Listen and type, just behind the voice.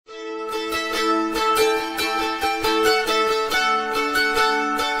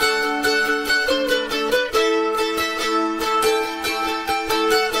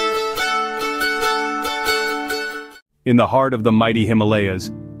In the heart of the mighty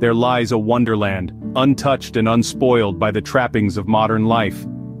Himalayas, there lies a wonderland, untouched and unspoiled by the trappings of modern life.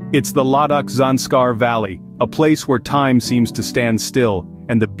 It's the Ladakh Zanskar Valley, a place where time seems to stand still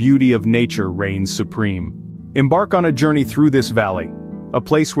and the beauty of nature reigns supreme. Embark on a journey through this valley, a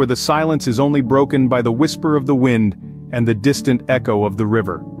place where the silence is only broken by the whisper of the wind and the distant echo of the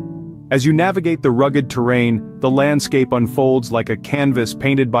river. As you navigate the rugged terrain, the landscape unfolds like a canvas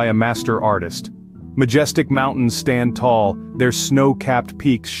painted by a master artist. Majestic mountains stand tall, their snow-capped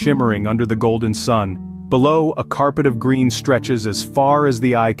peaks shimmering under the golden sun. Below, a carpet of green stretches as far as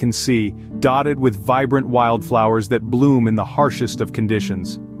the eye can see, dotted with vibrant wildflowers that bloom in the harshest of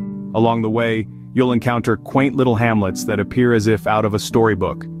conditions. Along the way, you'll encounter quaint little hamlets that appear as if out of a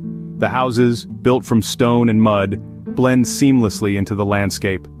storybook. The houses, built from stone and mud, blend seamlessly into the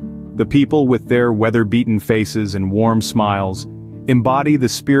landscape. The people, with their weather-beaten faces and warm smiles, embody the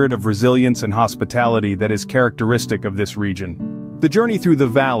spirit of resilience and hospitality that is characteristic of this region. The journey through the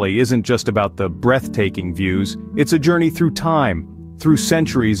valley isn't just about the breathtaking views, it's a journey through time, through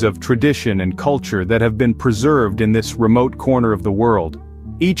centuries of tradition and culture that have been preserved in this remote corner of the world.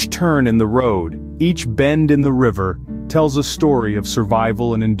 Each turn in the road, each bend in the river, tells a story of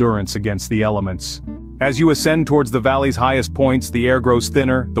survival and endurance against the elements. As you ascend towards the valley's highest points, the air grows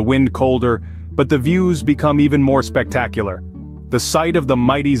thinner, the wind colder, but the views become even more spectacular. The sight of the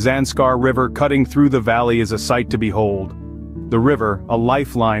mighty Zanskar River cutting through the valley is a sight to behold. The river, a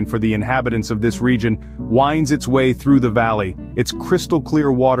lifeline for the inhabitants of this region, winds its way through the valley, its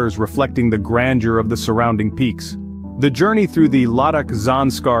crystal-clear waters reflecting the grandeur of the surrounding peaks. The journey through the Ladakh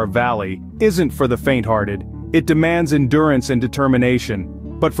Zanskar Valley isn't for the faint-hearted. It demands endurance and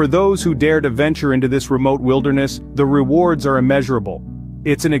determination. But for those who dare to venture into this remote wilderness, the rewards are immeasurable.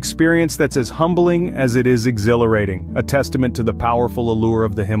 It's an experience that's as humbling as it is exhilarating, a testament to the powerful allure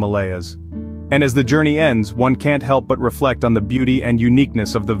of the Himalayas. And as the journey ends, one can't help but reflect on the beauty and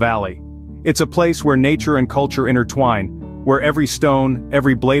uniqueness of the valley. It's a place where nature and culture intertwine, where every stone,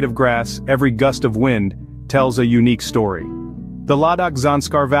 every blade of grass, every gust of wind, tells a unique story. The Ladakh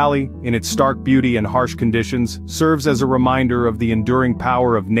Zanskar Valley, in its stark beauty and harsh conditions, serves as a reminder of the enduring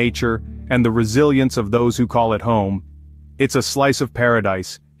power of nature and the resilience of those who call it home. It's a slice of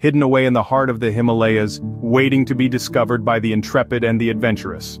paradise, hidden away in the heart of the Himalayas, waiting to be discovered by the intrepid and the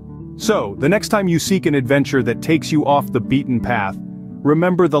adventurous. So, the next time you seek an adventure that takes you off the beaten path,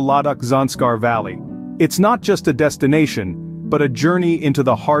 remember the Ladakh Zanskar Valley. It's not just a destination, but a journey into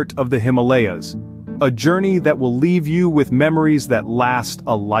the heart of the Himalayas. A journey that will leave you with memories that last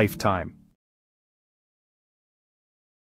a lifetime.